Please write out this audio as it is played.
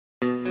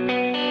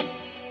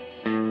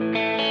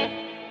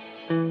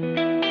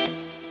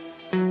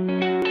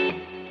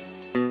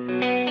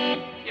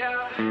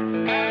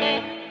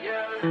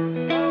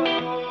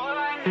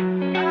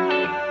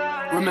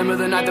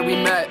night that we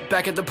met.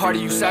 Back at the party,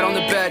 you sat on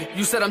the bed.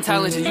 You said I'm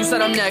talented, you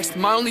said I'm next.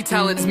 My only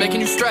talent is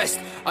making you stressed.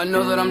 I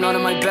know that I'm not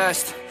at my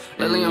best.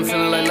 Lately I'm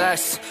feeling like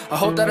less. I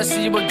hope that I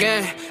see you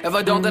again. If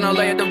I don't, then I'll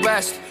lay it to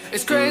rest.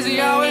 It's crazy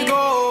how it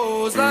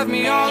goes, left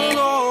me all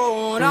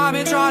alone. I've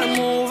been trying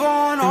to move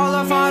on, all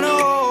I find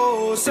are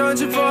holes.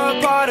 Searching for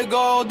a pot to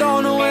go,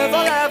 don't know if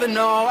I'll ever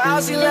know how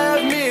she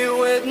left me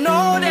with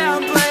no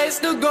damn place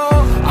to go.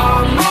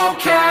 I'm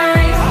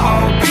okay,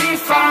 I'll be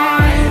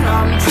fine.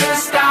 I'm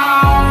just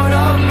out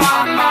of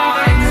my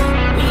mind.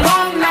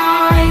 Long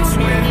nights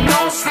with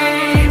no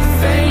sleep,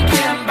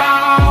 thinking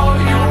about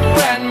you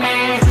and me.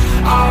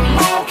 I'm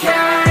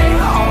okay,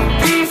 I'll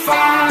be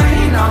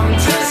fine. I'm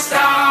just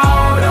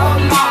out of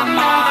my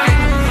mind.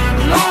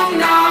 Long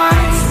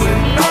nights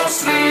with no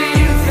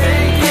sleep,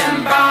 thinking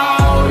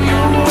about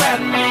you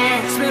and me.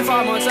 It's been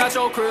 5 months at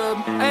your crib,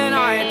 and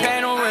I ain't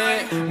paying no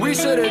rent. We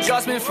should've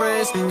just been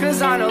friends,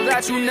 cause I know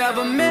that you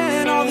never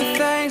meant all the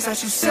things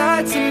that you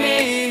said to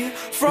me.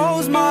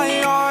 Froze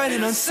my heart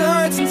in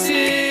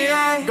uncertainty.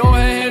 Go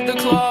ahead, hit the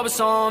club or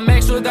something,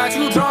 make sure that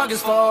you drunk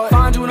as fuck.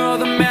 Find you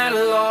another man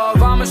to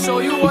love, I'ma show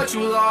you what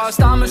you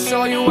lost. I'ma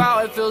show you how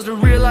it feels to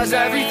realize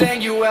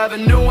everything you ever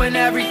knew and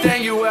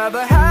everything you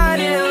ever had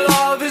in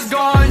love is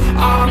gone.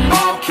 I'm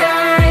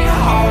okay,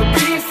 I'll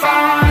be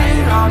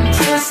fine. I'm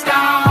just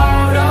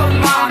out of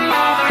my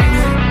mind.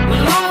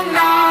 Long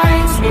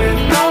nights with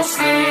no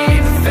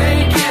sleep,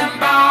 thinking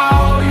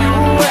about you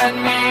and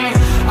me.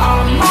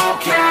 I'm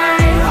okay,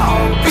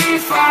 I'll be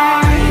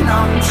fine.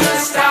 I'm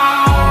just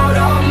out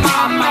of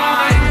my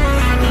mind.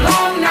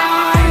 Long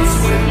nights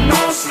with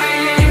no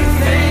sleep,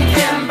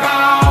 thinking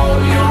about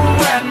you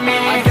and me.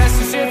 I guess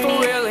it's it for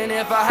real, and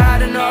if I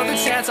had another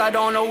chance, I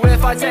don't know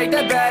if I'd take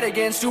that bet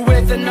against you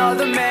with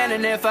another man.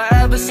 And if I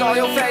ever saw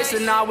your face,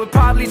 then I would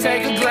probably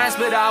take a glance,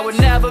 but I would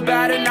never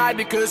bat an eye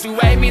because you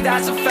hate me,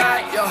 that's a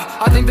fact.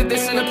 Yeah, I think that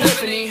this is an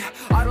epiphany.